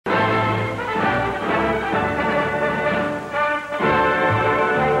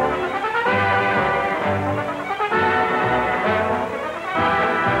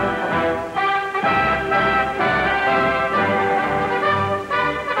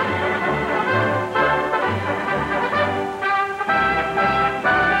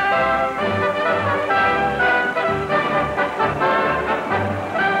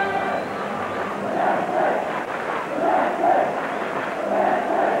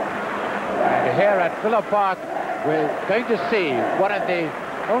here at Villa Park, we're going to see one of the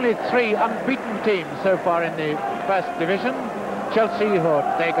only 3 unbeaten teams so far in the first division. Chelsea,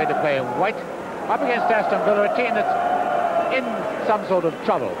 they're going to play in white, up against Aston Villa, a team that's in some sort of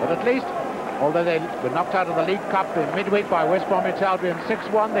trouble. But at least, although they were knocked out of the League Cup in midweek by West Bromwich Albion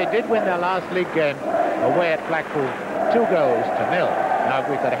 6-1, they did win their last league game away at Blackpool 2-0. Now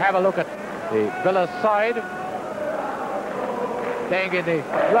we could have a look at the Villa side, playing in the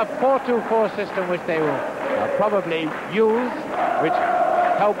rough 4-2-4 system, which they will probably use, which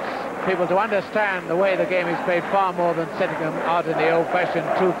helps people to understand the way the game is played far more than setting them out in the old-fashioned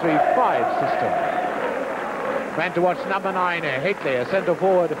 2-3-5 system. Man to watch, number 9, Haitley, a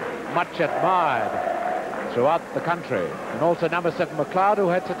centre-forward much admired throughout the country, and also number 7, McLeod, who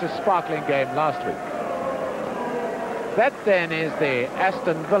had such a sparkling game last week. That then is the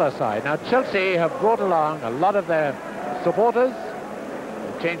Aston Villa side. Now Chelsea have brought along a lot of their supporters.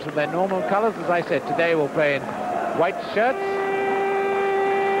 They've changed from their normal colours. As I said, today we'll play in white shirts,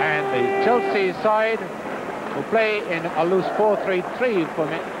 and the Chelsea side will play in a loose 4-3-3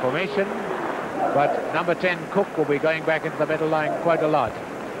 formation, but number 10, Cook, will be going back into the middle line quite a lot.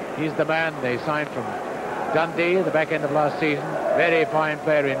 He's the man they signed from Dundee at the back end of last season. Very fine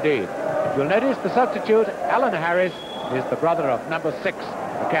player indeed. You'll notice the substitute, Alan Harris, is the brother of number 6,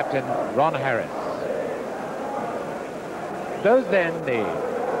 the captain, Ron Harris. Those then, the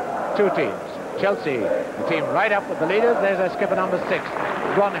 2 teams. Chelsea, the team right up with the leaders. There's our skipper, number 6,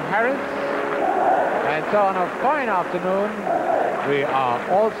 Ron Harris. And so on a fine afternoon, we are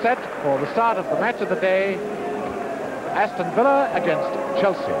all set for the start of the match of the day. Aston Villa against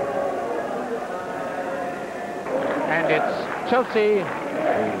Chelsea. And it's Chelsea,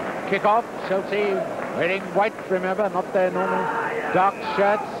 the kick-off. Chelsea wearing white, remember, not their normal dark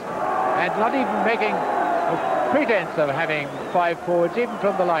shirts, and not even making a pretense of having 5 forwards, even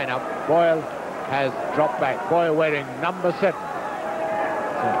from the lineup. Boyle has dropped back. Boyle wearing number 7.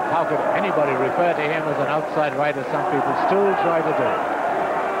 So how could anybody refer to him as an outside right, as some people still try to do?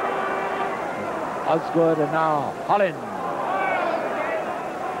 Osgood, and now Hollins.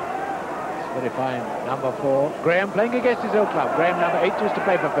 Very fine, number 4. Graham playing against his old club. Graham, number 8, used to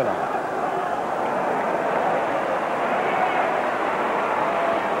play for Villa.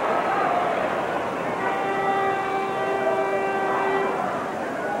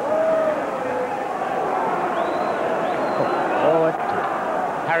 Forward to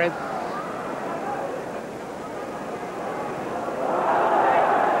Harris.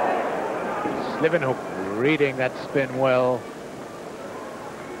 Slivenhook reading that spin well.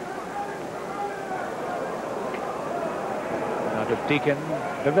 Of Deacon,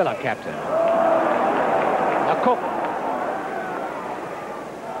 the Villa captain. Now Cook.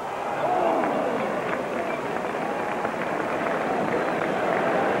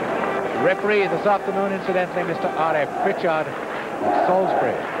 Referee this afternoon, incidentally, Mr. R.F. Pritchard of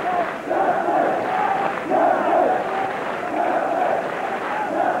Salisbury.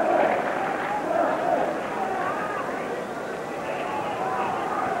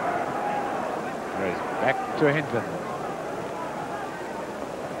 Back to Hinton.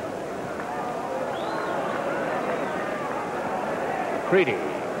 Creedy.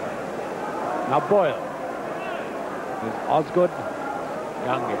 Now Boyle. There's Osgood,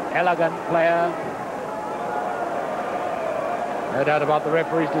 young, elegant player. No doubt about the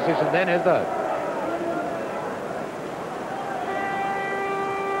referee's decision then, is there?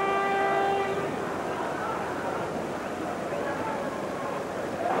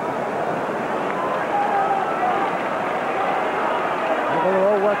 Well, they're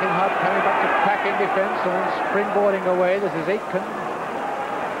all working hard, coming back to packing defence and springboarding away. This is Aitken.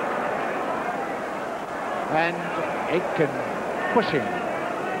 And Aitken pushing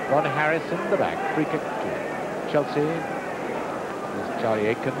Ron Harris in the back. Free kick to Chelsea. There's Charlie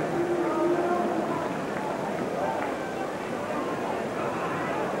Aitken.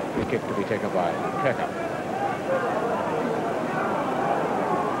 Free kick to be taken by Kenneth.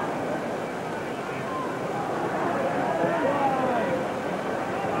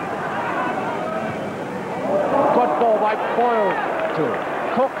 Good ball by Boyle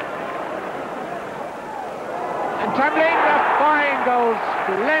to Cook. Tambling, a fine goal,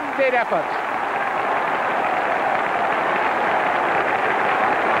 splendid effort.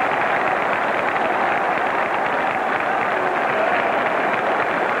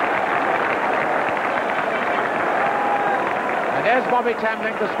 And there's Bobby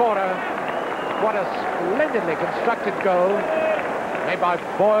Tambling, the scorer. What a splendidly constructed goal made by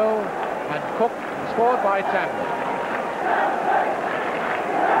Boyle and Cook, scored by Tambling.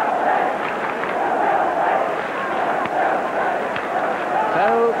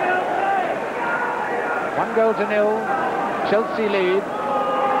 So 1-0. Chelsea lead.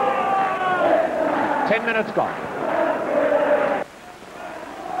 10 minutes gone.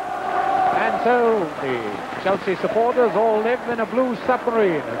 And so the Chelsea supporters all live in a blue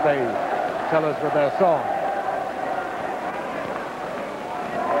submarine, as they tell us with their song.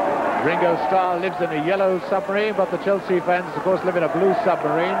 Ringo Starr lives in a yellow submarine, but the Chelsea fans, of course, live in a blue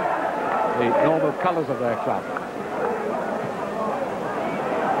submarine, the normal colours of their club.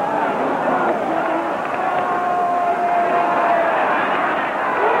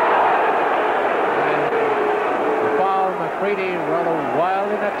 And Paul McCready rather wild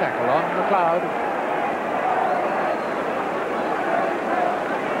in a tackle on the cloud.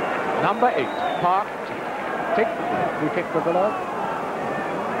 Number 8, parked, tick, we kick for Villa.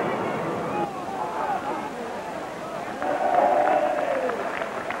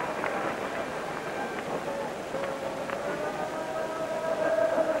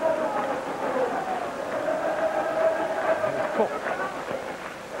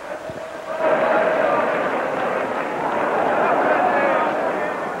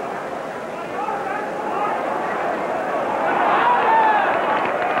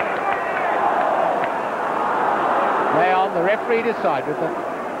 Decided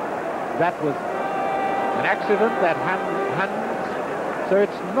that was an accident, that hand, so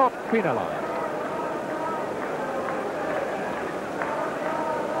it's not penalised.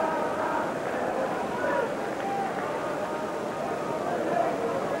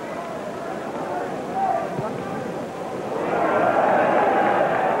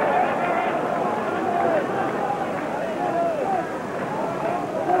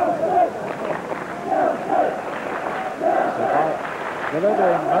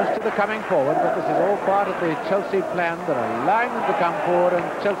 Coming forward, but this is all part of the Chelsea plan that are allowing them to come forward, and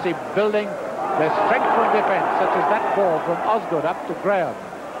Chelsea building their strength from defence, such as that ball from Osgood up to Graham.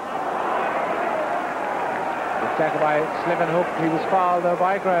 The tackle by Slivenhook, he was fouled though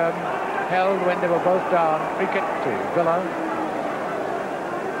by Graham, held when they were both down. Free kick to Villa.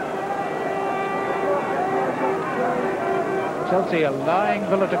 Chelsea allowing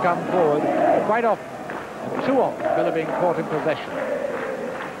Villa to come forward quite often, and too often Villa being caught in possession.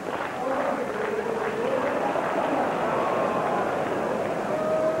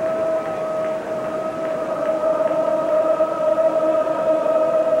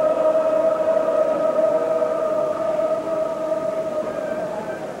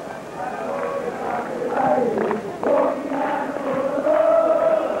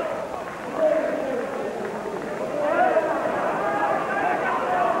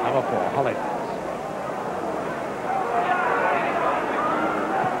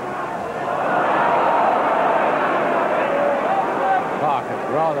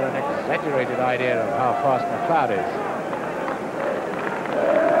 Idea of how fast McLeod is.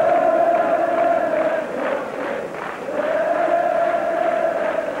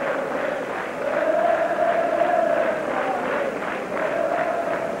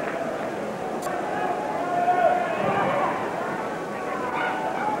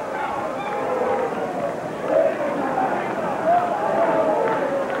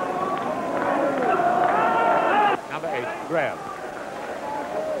 Number 8, Graham.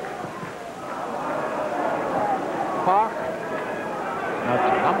 Park.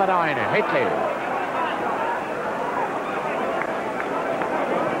 Number 9, Hitley.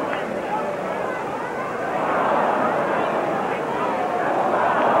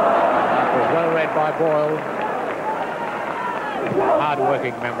 That was well read by Boyle.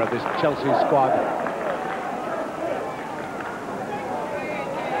 Hard-working member of this Chelsea squad.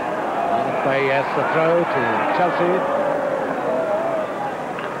 Yes, the throw to Chelsea.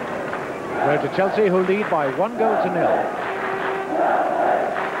 To Chelsea, who lead by 1-0.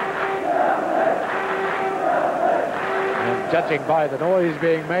 And judging by the noise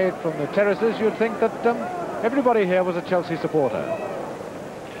being made from the terraces, you'd think that everybody here was a Chelsea supporter.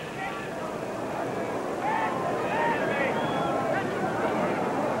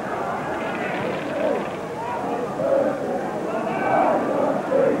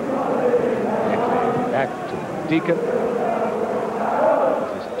 Back to Deacon.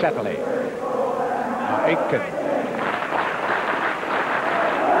 This is Chatterley. Aitken.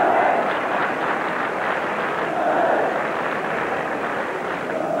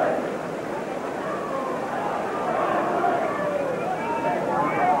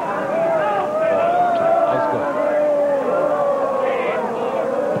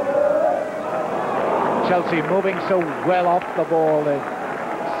 Chelsea moving so well off the ball,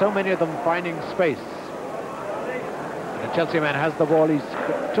 so many of them finding space. The Chelsea man has the ball, he's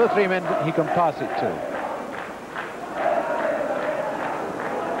 2 or 3 men he can pass it to.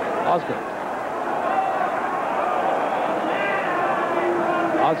 Osgood.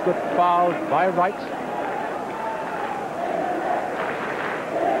 Osgood fouled by Wright.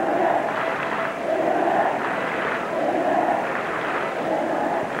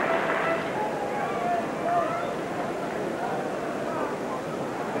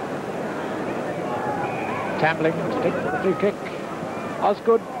 Tambling to take the free kick.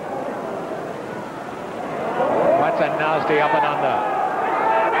 Osgood. That's a nasty up and under.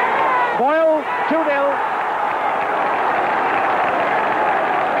 Boyle, 2-0.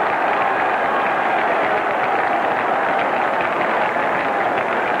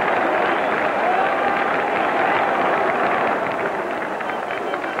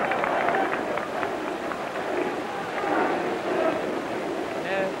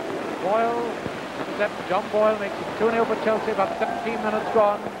 John Boyle makes it 2-0 for Chelsea, about 17 minutes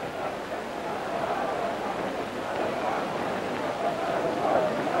gone.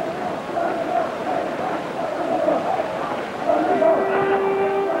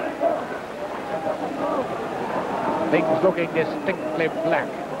 Things looking distinctly black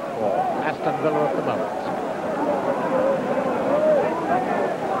for Aston Villa at the moment.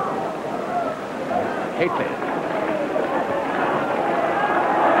 Hately.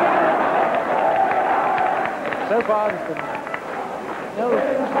 So far, there's been no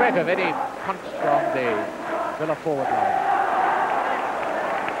threat of any punch from the Villa forward line.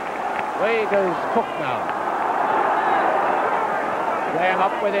 Away goes Cook now. Graham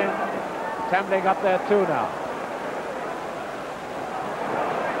up with him. Tambling up there too now.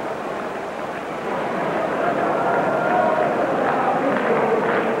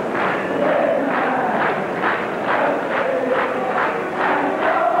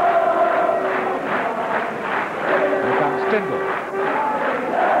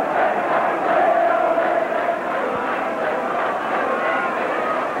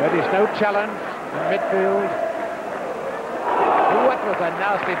 There is no challenge in midfield. What was a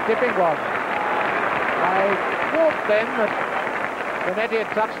nasty tipping one. I thought then that Kenneth had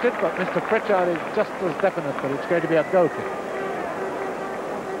touched it, but Mr. Pritchard is just as definite that it's going to be a goal kick.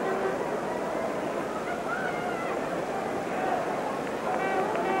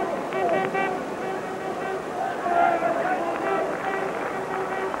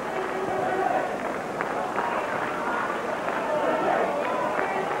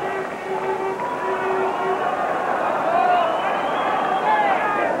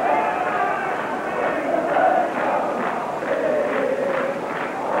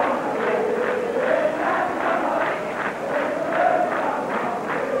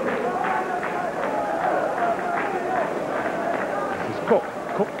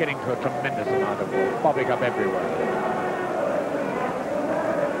 Cook getting to a tremendous amount of ball, bobbing up everywhere.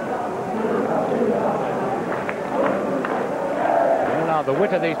 Well, now, the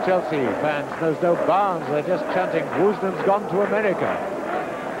wit of these Chelsea fans knows no bounds. They're just chanting, Wolstenholme's gone to America.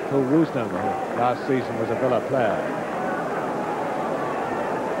 Who Wolstenholme last season was a Villa player.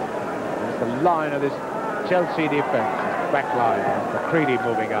 There's the line of this Chelsea defence, back line. McCready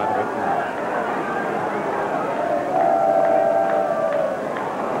moving out of it now.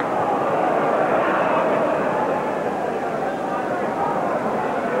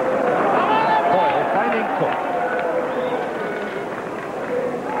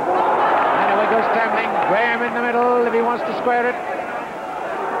 Graham in the middle if he wants to square it.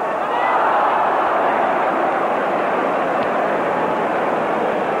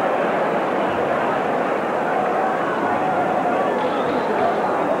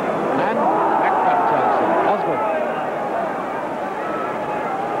 And back up Chelsea. Osgood.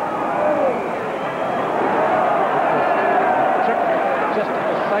 Just a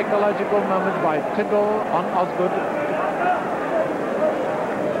psychological moment by Tyndall on Osgood.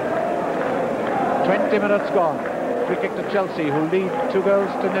 20 minutes gone. Free kick to Chelsea, who lead 2-0.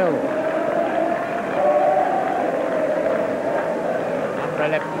 Number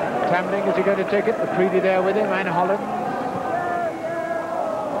 11, Tambling, is he going to take it? McCready there with him, and Holland.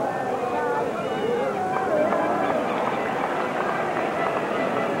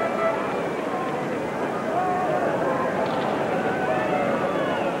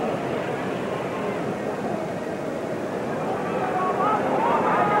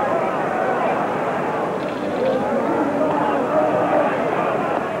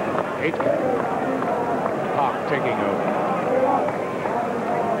 Park taking over.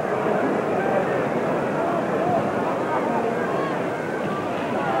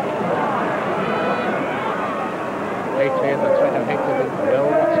 Hately and the threat of Hately well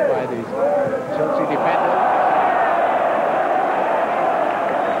watched by these Chelsea defenders.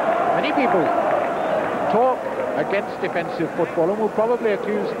 Many people talk against defensive football and will probably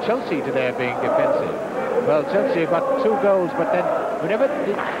accuse Chelsea today of being defensive. Well, Chelsea got 2 goals, but then Whenever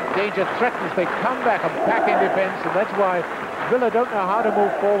the danger threatens, they come back and pack in defence, and that's why Villa don't know how to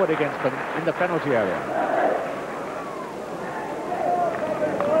move forward against them in the penalty area.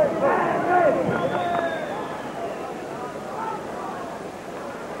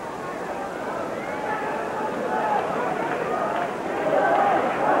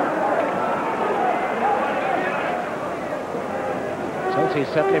 Chelsea's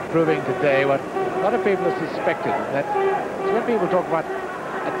certainly proving today what a lot of people have suspected, that when people talk about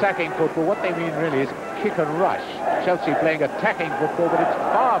attacking football, what they mean really is kick and rush. Chelsea playing attacking football, but it's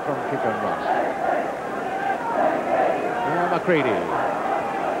far from kick and rush. McCready,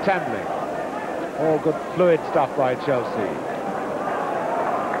 Tambling, all good fluid stuff by Chelsea.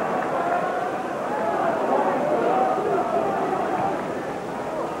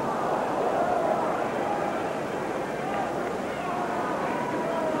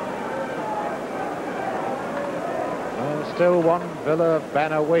 Still one Villa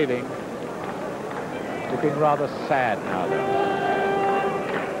banner waving. Looking rather sad now, though.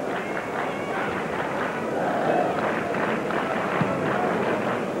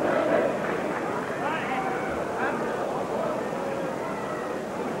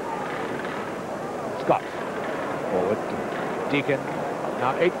 Scott. Forward to Deacon.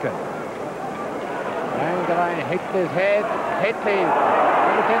 Now Aitken. And the line hit his head. Hitley.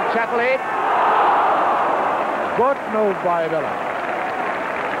 Number 10, Chatterley. Good move by Villa.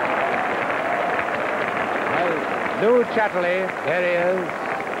 Well, Lou Chatterley, there he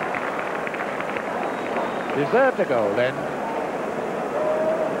is. Deserved a goal then.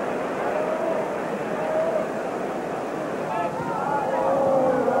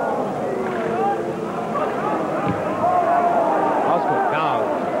 Osgood now.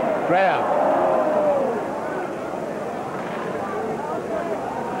 Graham.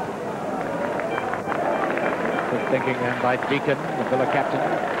 Thinking then by Deacon, the Villa captain.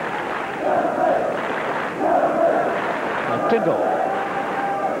 Now Tyndall.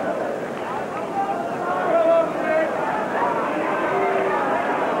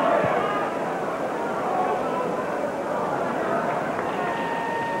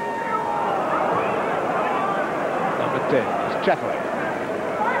 Number 10 is Chatterley.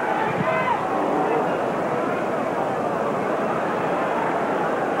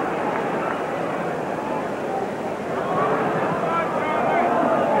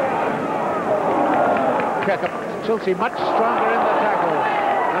 Chelsea much stronger in the tackle.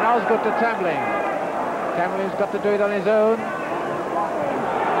 And Osgood to Tambling. Tambling's got to do it on his own.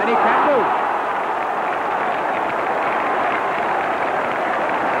 And he can do.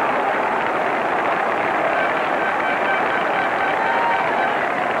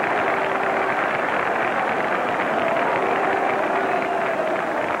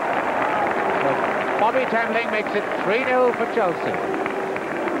 So Bobby Tambling makes it 3-0 for Chelsea.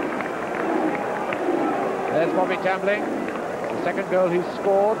 There's Bobby Tambling, the second goal he's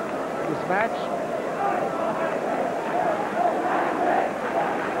scored this match.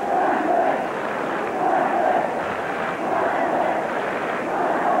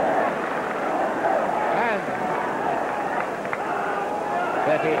 And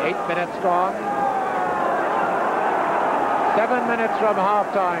 38 minutes gone. 7 minutes from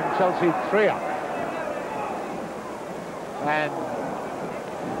half-time, Chelsea 3 up. And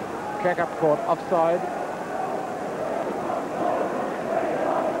kick-up caught offside.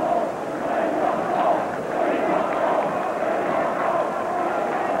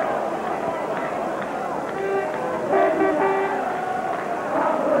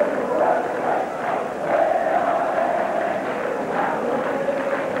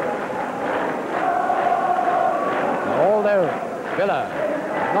 Villa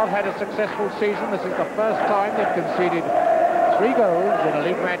have not had a successful season. This is the first time they've conceded 3 goals in a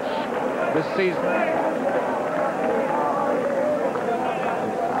league match this season.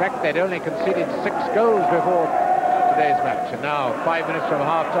 In fact, they'd only conceded 6 goals before today's match. And now, 5 minutes from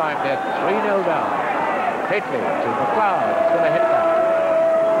half-time, they're 3-0 down. Hitley to McLeod. It's going to hit that.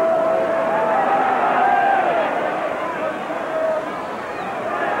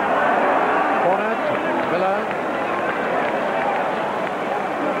 Corner to Villa.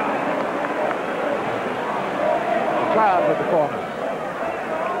 McLeod with the corner.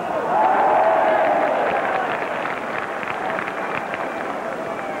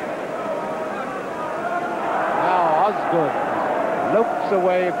 Now Osgood lopes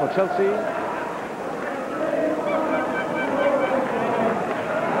away for Chelsea.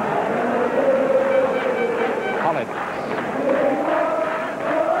 Collins.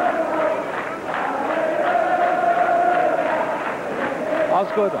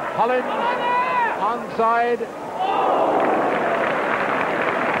 Osgood, Collins, onside.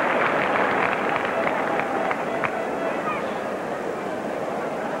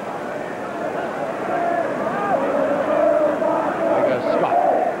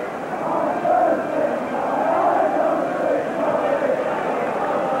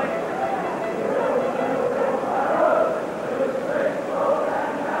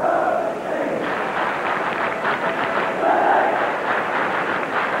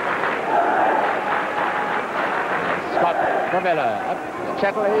 for Villa. Up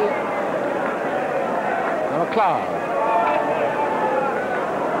Chatterley. Now McLeod.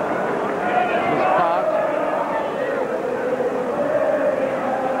 This part.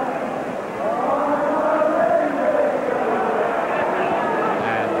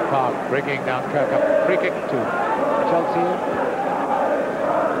 And Park bringing down Kirkup. Free kick to Chelsea.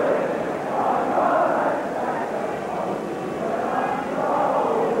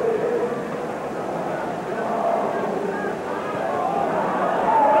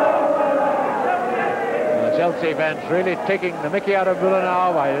 Chelsea fans really taking the mickey out of Villa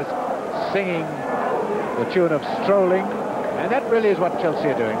now by just singing the tune of Strolling, and that really is what Chelsea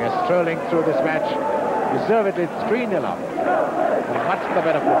are doing. They're strolling through this match, deservedly 3-0 up. Much the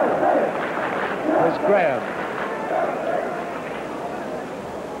better football. There's Graham.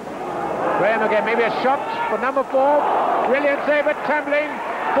 Graham again, maybe a shot for number 4. Brilliant save at Tambling.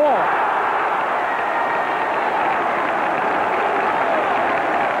 4.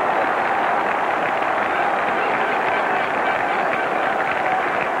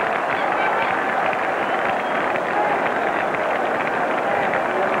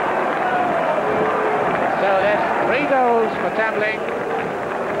 For Tambling.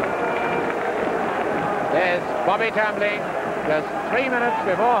 There's Bobby Tambling, just 3 minutes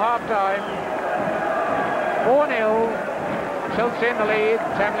before half-time. 4-0, Chelsea in the lead,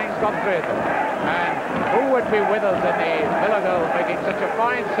 Tambling's got 3 of them. And who would be with us in the Villa goal, making such a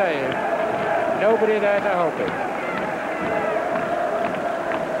fine save? Nobody there to help him.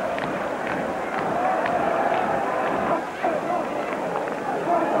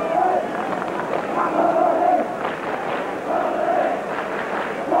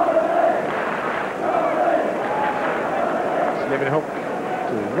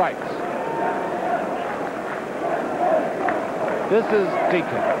 Right. This is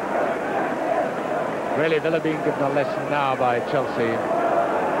Deacon. Really, Villa being given a lesson now by Chelsea.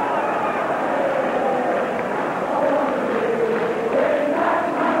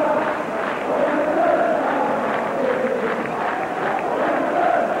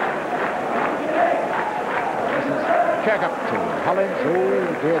 This is Kirkup to Hollins.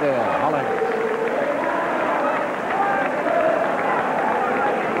 Oh dear, dear, Hollins.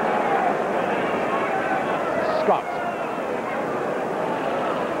 Scott.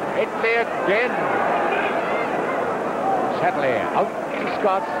 Italy again. Chatterley out to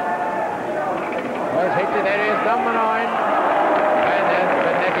Scott. Where's Hitley? There he is, number 9. And then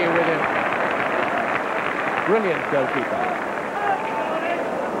Benetti with him. Brilliant goalkeeper.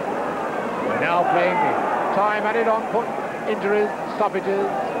 We're now playing time added on, injuries, stoppages.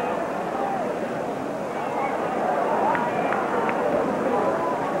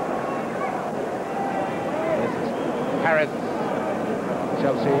 Harris,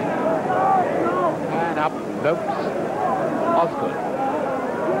 Chelsea, and up Lopes, Osgood.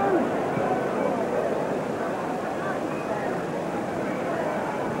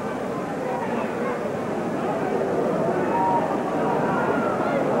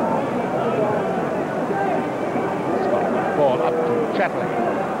 Scott, ball up to Chatterley.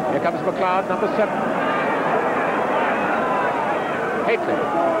 Here comes McLeod, number 7. Hitley.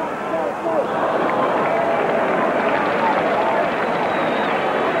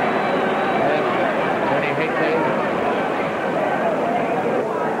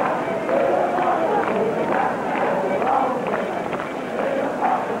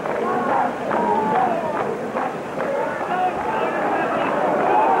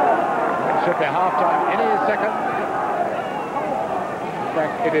 Should be half-time any second. In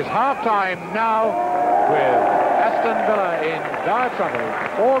fact, it is half-time now with Aston Villa in dire trouble.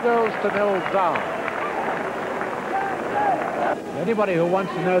 4-0 down. Anybody who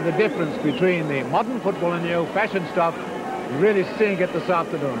wants to know the difference between the modern football and the old-fashioned stuff, you're really seeing it this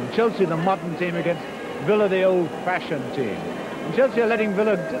afternoon. Chelsea, the modern team, against Villa, the old-fashioned team. And Chelsea are letting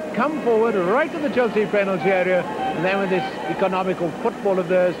Villa come forward right to the Chelsea penalty area, and then with this economical football of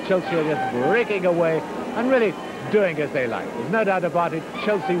theirs, Chelsea are just breaking away and really doing as they like. There's no doubt about it.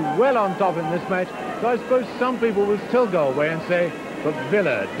 Chelsea well on top in this match. So I suppose some people will still go away and say, but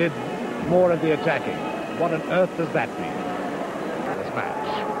Villa did more of the attacking. What on earth does that mean? Match.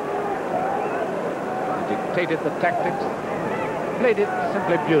 He dictated the tactics, played it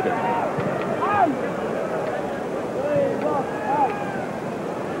simply beautifully.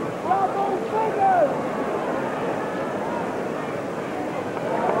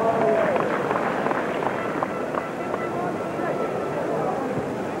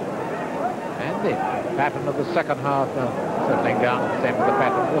 And the pattern of the second half settling down, the same as the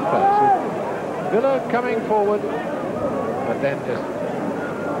pattern of the first. Villa coming forward, but then just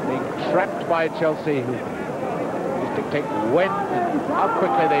being trapped by Chelsea, who is dictate when and how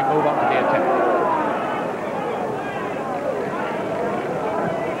quickly they move on to the attack.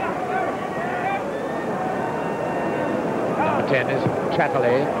 Number 10 is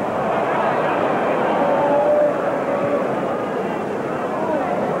Chatterley.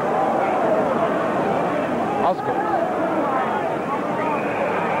 Osgood.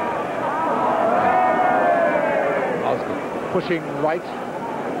 Osgood pushing right.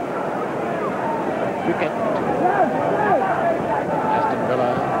 Wicket. Aston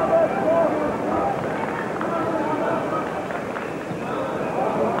Villa.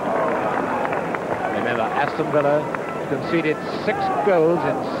 Remember, Aston Villa conceded 6 goals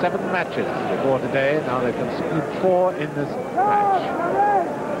in 7 matches before today. Now they've conceded 4 in this match.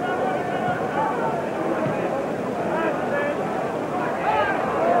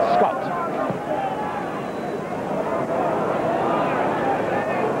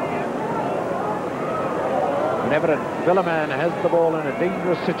 Whenever a Villa man has the ball in a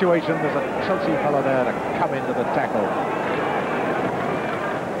dangerous situation, there's a Chelsea fellow there to come into the tackle.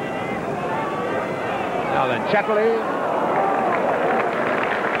 Now then, Chatterley.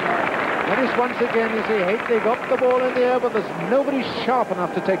 Notice once again, you see, Haitley got the ball in the air, but there's nobody sharp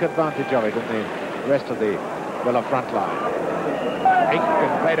enough to take advantage of it in the rest of the Villa front line.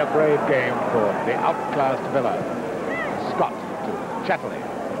 Aiken played a brave game for the outclassed Villa. Scott to Chatterley.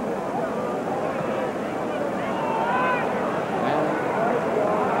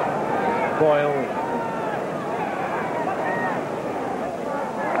 Boyle.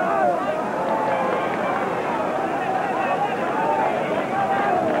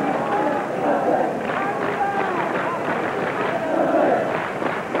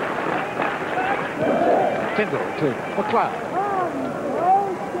 Tyndall to McLeod.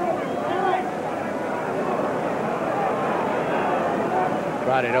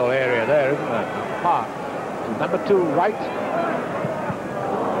 Crowded whole area there, isn't it? Park. Number 2 right.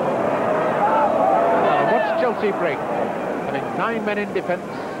 Chelsea break, having 9 men in defence.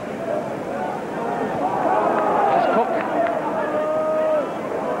 There's Cook.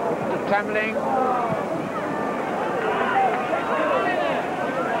 Peter Tambling.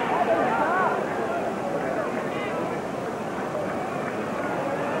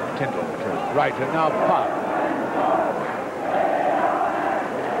 Tyndall to right, and now Park.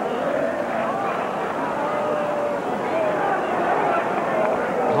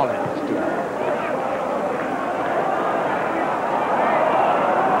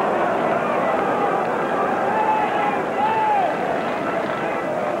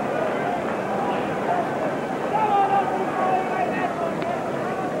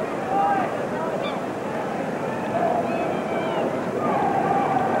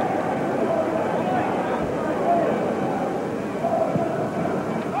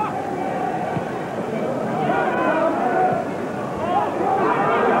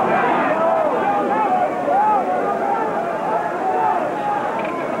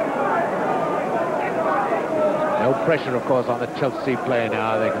 Pressure, of course, on the Chelsea play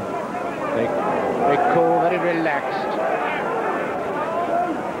now. They cool, very relaxed.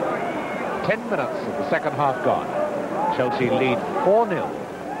 10 minutes of the second half gone. Chelsea lead 4-0.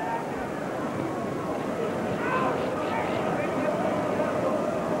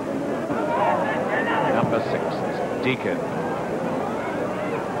 Number 6 is Deacon.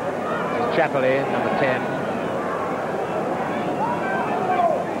 This is Chatterley, number 10.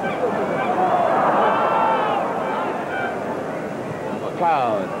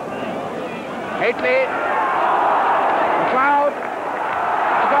 McLeod. Haitley. McLeod.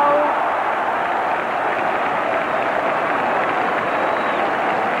 A goal.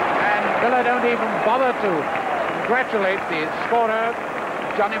 And Villa don't even bother to congratulate the scorer,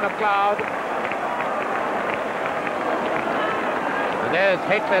 Johnny McLeod. And there's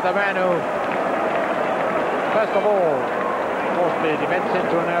Haitley, the man who, first of all, forced the defence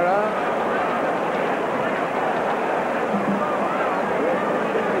into an error.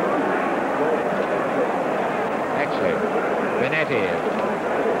 Benetti,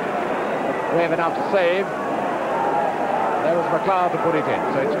 brave enough to save. There was McLeod to put it in,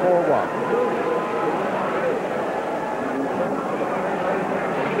 so it's 4-1.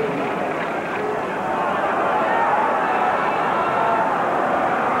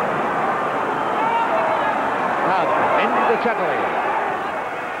 Now into Chatterley,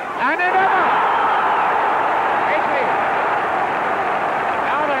 and another. Haitley.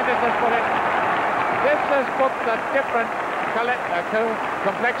 Now then, this has put it. This has put the different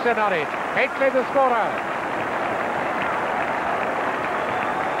complexion on it. Haitley the scorer.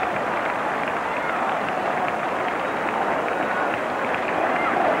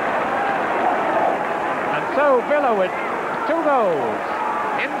 And So Villa with 2 goals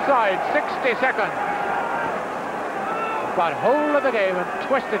inside 60 seconds. Got hold of the game and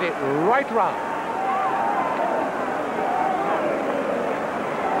twisted it right round.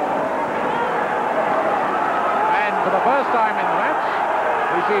 And for the first time in the match,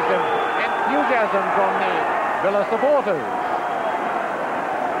 we see some enthusiasm from the Villa supporters.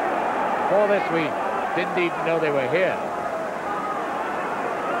 For this, we didn't even know they were here.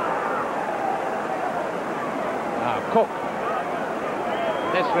 Now Cook.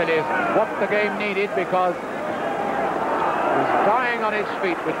 This really is what the game needed, because he was dying on his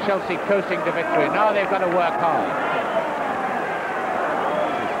feet with Chelsea coasting to victory. Now they've got to work hard.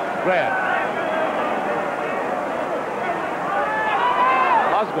 Graham.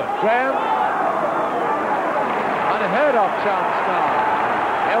 Osgood. Graham. Unheard of chance now.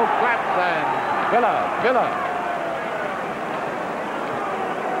 Held flaps and Villa.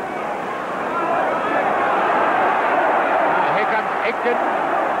 Here comes Aitken.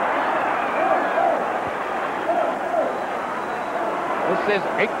 This is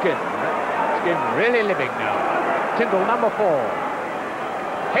Aitken. This game really living now. Tyndall, number 4.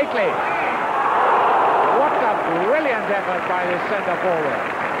 Hakely. What a brilliant effort by this centre forward.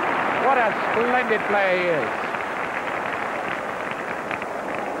 What a splendid play he is.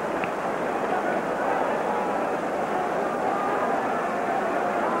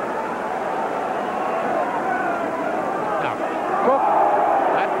 Now, Cook.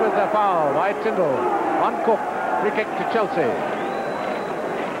 That was a foul by Tyndall. On Cook. Free kick to Chelsea.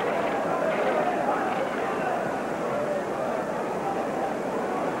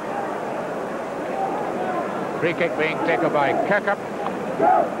 Free kick being taken by Kirkup.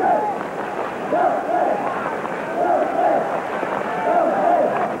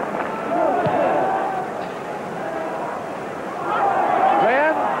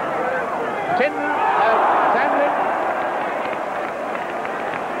 Graham. Tambling.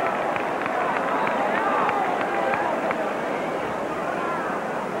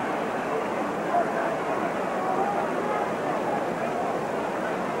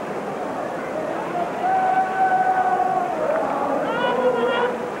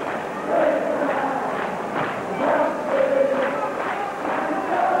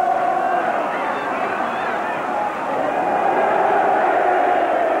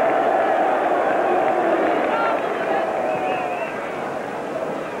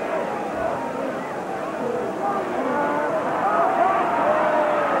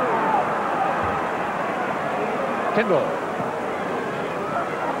 Tyndall.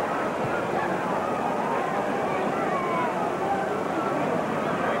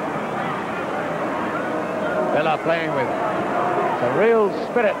 Villa playing with a real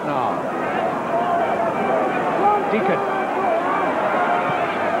spirit now. Deacon.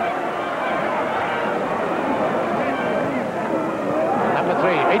 Number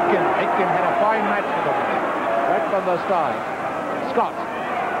 3, Aitken. Aitken had a fine match for them right from the start. Scott.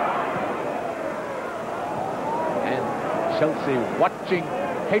 Chelsea watching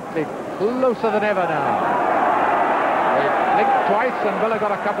Hakely closer than ever now. They blinked twice and Villa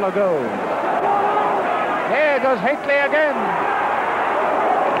got a couple of goals. There goes Hakely again.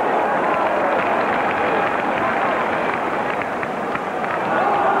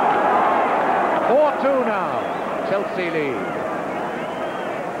 Now Chelsea lead.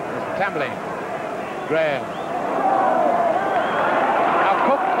 There's Tambling. Graham. Now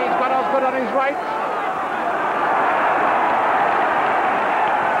Cook, he's got Osgood on his right.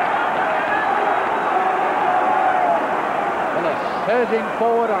 Surging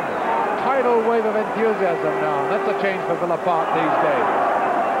forward on a tidal wave of enthusiasm now. That's a change for Villa Park these days.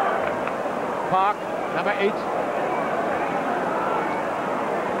 Park, number 8.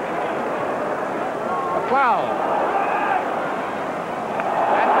 McLeod.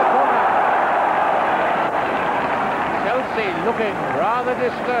 And the corner. Chelsea looking rather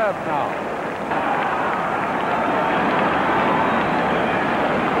disturbed now.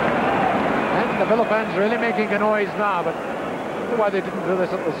 And the Villa fans really making a noise now, but why they didn't do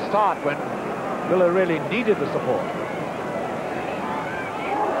this at the start when Villa really needed the support.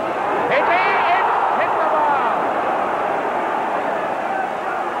 Hit the ball!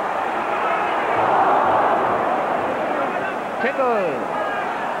 Tyndall.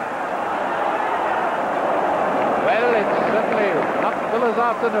 Well, it's certainly not Villa's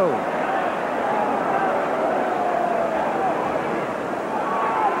afternoon.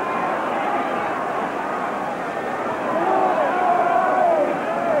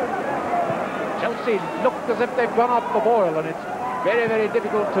 Looked as if they've gone off the boil, and it's very, very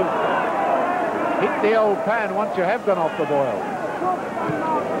difficult to hit the old pan once you have gone off the boil.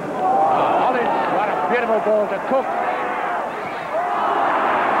 Hollins, what a Incredible ball to Cook.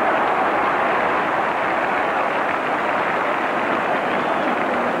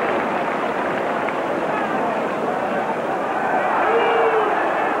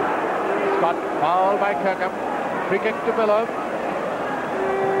 Scott fouled by Kirkham. Free kick to Villa.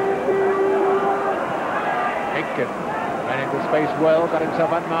 Aitken ran into space well, got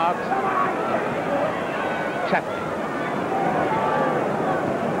himself unmarked. Chaplin.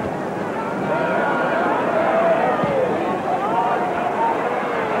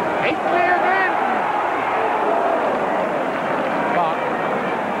 Aitley again! Mark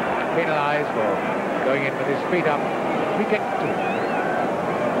penalised for going in with his feet up. Free kick to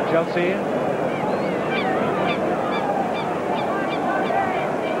Chelsea.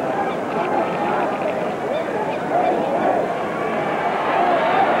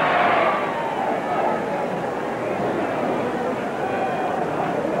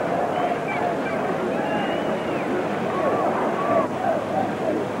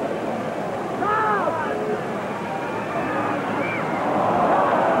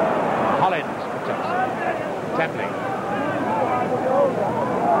 Tambling.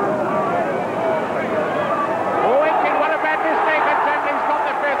 Oh, Aitken, what a bad mistake, and Tambling's got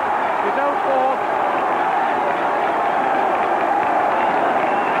the fifth. His own fourth.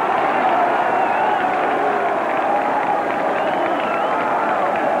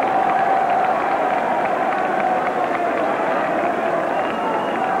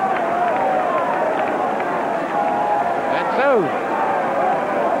 And so,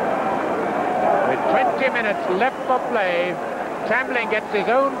 20 minutes left for play. Tambling gets his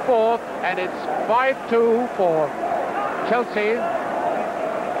own fourth, and it's 5-2 for Chelsea.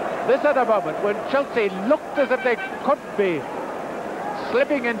 This at a moment when Chelsea looked as if they could be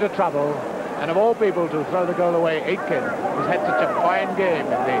slipping into trouble, and of all people to throw the goal away, Aitken has had such a fine game in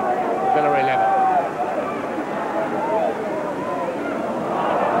the Villa 11.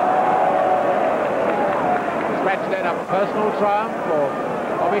 This match then a personal triumph for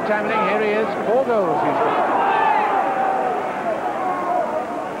Bobby Tambling. Here he is, 4 goals he's got.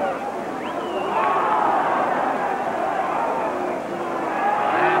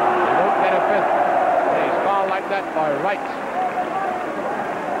 And he won't get a fifth when he's fouled like that by Wright.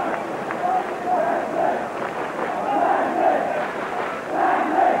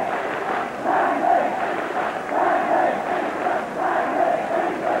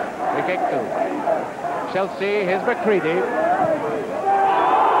 Free kick to Chelsea. Here's McCready.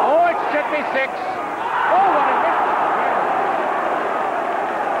 6. Oh, what a miss!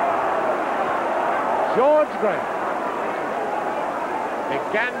 George Graham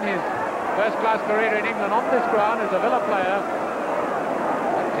began his first-class career in England on this ground as a Villa player.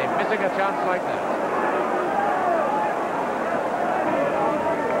 That's him missing a chance like that.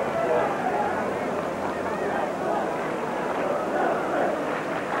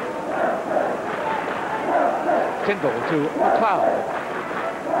 Tyndall to McLeod.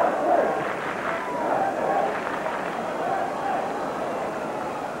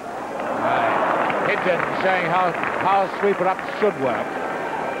 Showing how sweeper-ups should work.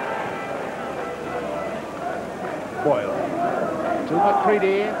 Boyle to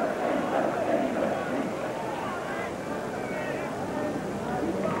McCready.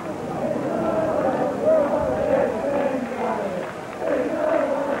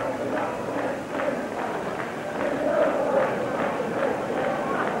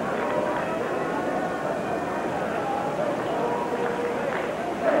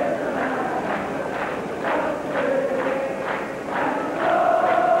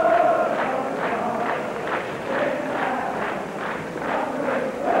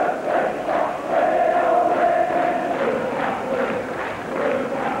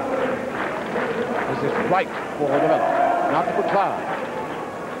 Right for the Villa. Now to McLeod.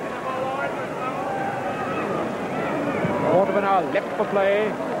 Quarter of an hour left for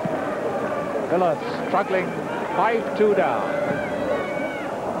play. Villa struggling, 5-2 down.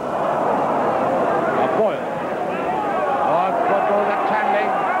 Boyle. Oh, good ball to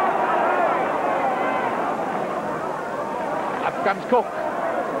Tambling. Up comes Cook.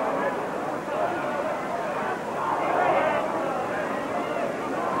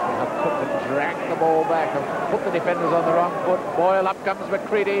 Drag the ball back and put the defenders on the wrong foot. Boyle, up comes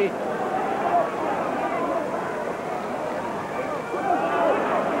McCready.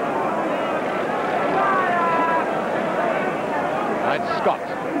 And Scott.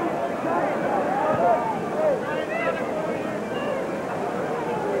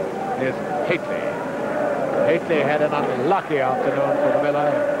 Here's Haitley. Haitley had an unlucky afternoon for the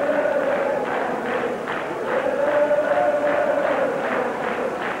Villa.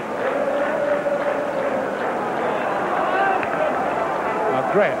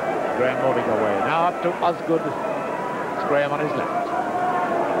 Graham. Graham moving away. Now up to Osgood. It's Graham on his left.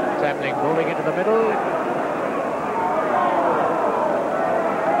 Tambling moving into the middle.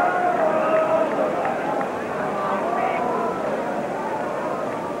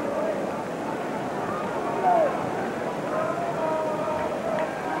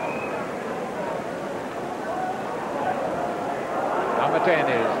 Number 10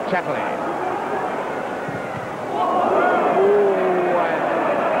 is Chatterley.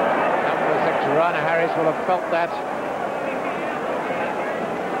 Harris will have felt that.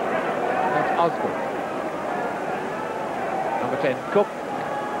 That's Osgood. Number 10, Cook.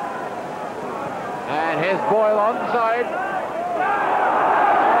 And here's Boyle onside.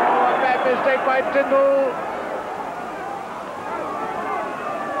 Oh, a bad mistake by Tyndall.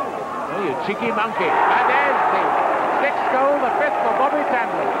 Oh, you cheeky monkey. And there's the 6th goal, the 5th for Bobby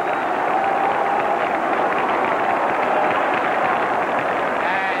Tambling.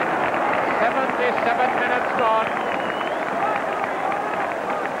 7 minutes gone.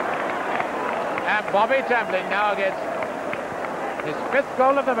 And Bobby Tambling now gets his 5th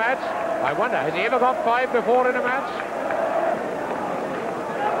goal of the match. I wonder, has he ever got 5 before in a match?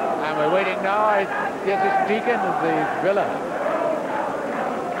 And we're waiting now. Yes, it's Deacon of the Villa.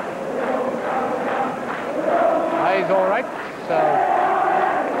 He's all right. So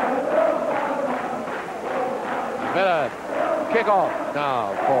Villa kick off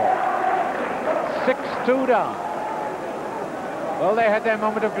now for 6-2 down. Well, they had their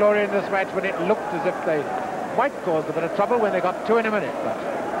moment of glory in this match when it looked as if they might cause a bit of trouble when they got 2 in a minute, but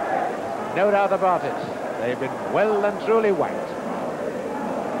no doubt about it, they've been well and truly whacked.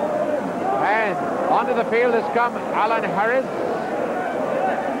 And onto the field has come Alan Harris.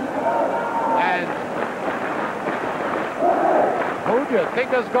 And who do you think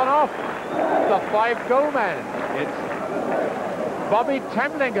has gone off? The 5-goal man. It's Bobby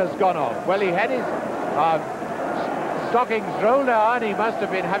Tambling has gone off. Well, he had his stockings rolled down. He must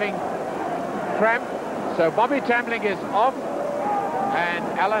have been having cramp. So Bobby Tambling is off and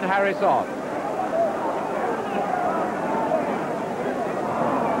Alan Harris on.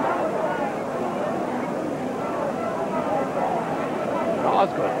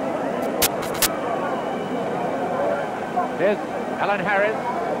 Osgood. There's Alan Harris.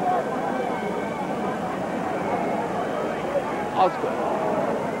 Osgood.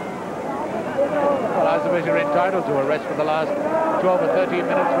 Well, I suppose you're entitled to a rest for the last 12 or 13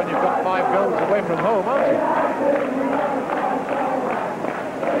 minutes when you've got 5 goals away from home, aren't you?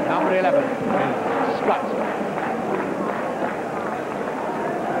 Number 11 is Scott.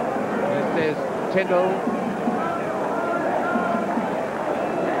 This is Tyndall.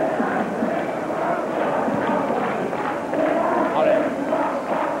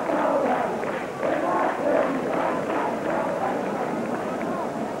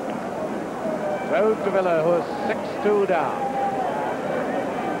 Road to Villa, who is 6-2 down.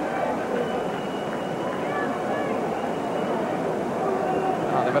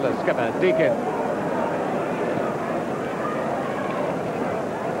 Oh, the Villa skipper, Deacon.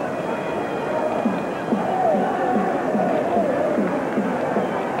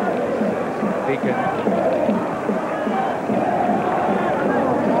 Deacon.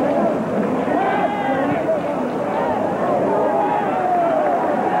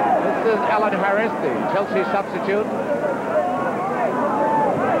 Alan Harris, the Chelsea substitute.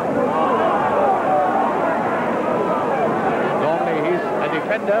 Normally he's a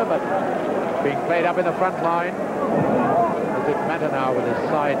defender, but being played up in the front line. Does it matter now with his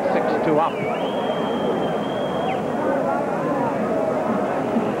side 6-2 up?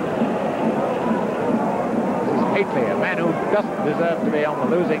 This is Hately, a man who doesn't deserve to be on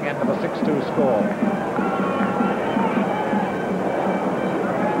the losing end of a 6-2 score.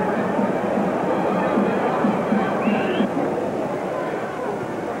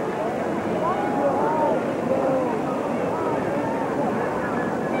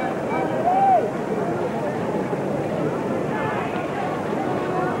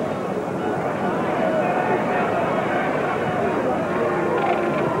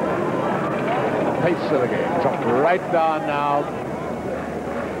 Pace of the game, dropped right down now.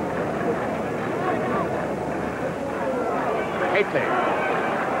 Hately.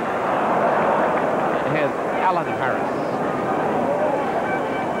 And here's Alan Harris.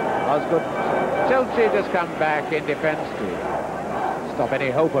 Osgood. Chelsea just come back in defence to stop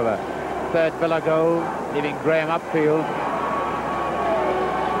any hope of a 3rd Villa goal, leaving Graham upfield.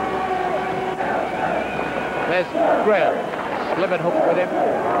 There's Graham. Slivered hook with him.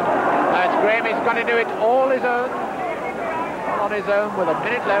 That's Graham. He's got to do it all his own. On his own with a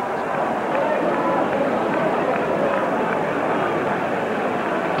minute left.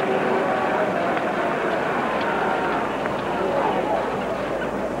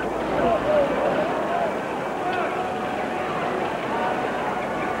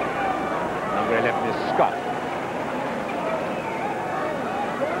 left is Scott.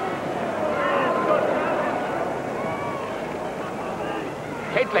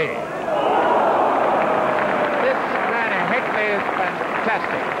 Hitley. This man Hitley is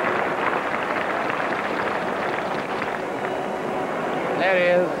fantastic. There he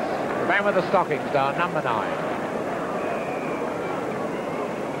is, the man with the stockings down, number 9.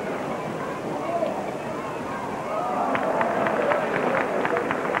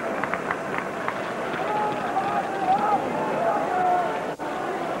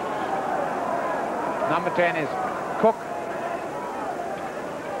 Number 10 is Cook.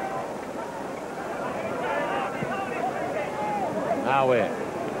 Now we're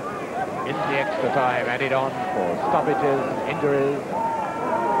in the extra time, added on for stoppages, injuries.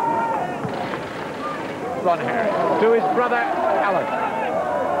 Ron Harris to his brother Alan.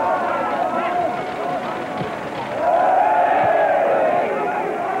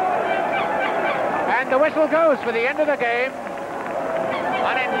 And the whistle goes for the end of the game.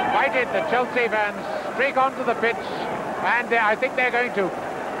 Uninvited, the Chelsea fans streak onto the pitch, and I think they're going to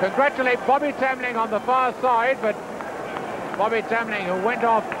congratulate Bobby Tambling on the far side, but Bobby Tambling, who went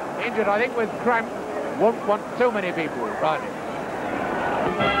off injured, I think, with cramp, won't want so many people running.